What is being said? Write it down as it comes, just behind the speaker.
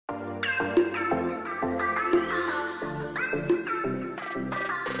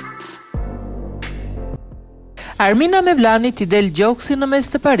Armina Mevlanit i del gjoksi në mes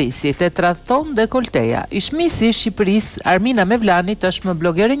të Parisit e tradhton dekolteja. Ishmisi i Shqipërisë, Armina Mevlanit është më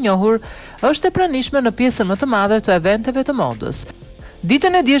bloger e njohur, është e pranishme në pjesën më të madhe të eventeve të modës.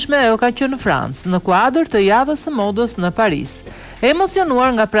 Ditën e dieshme ajo ka qenë në Francë, në kuadër të javës së modës në Paris. E emocionuar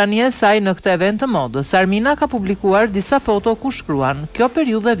nga prania e saj në këtë event të modës, Armina ka publikuar disa foto ku shkruan: "Kjo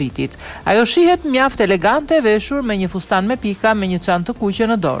periudhë e vitit. Ajo shihet mjaft elegante e veshur me një fustan me pika me një çantë të kuqe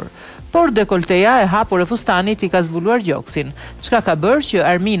në dorë. Por dekolteja e hapur e fustanit i ka zbuluar gjoksin, çka ka bërë që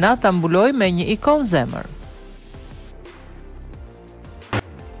Armina ta mbulojë me një ikon zemër."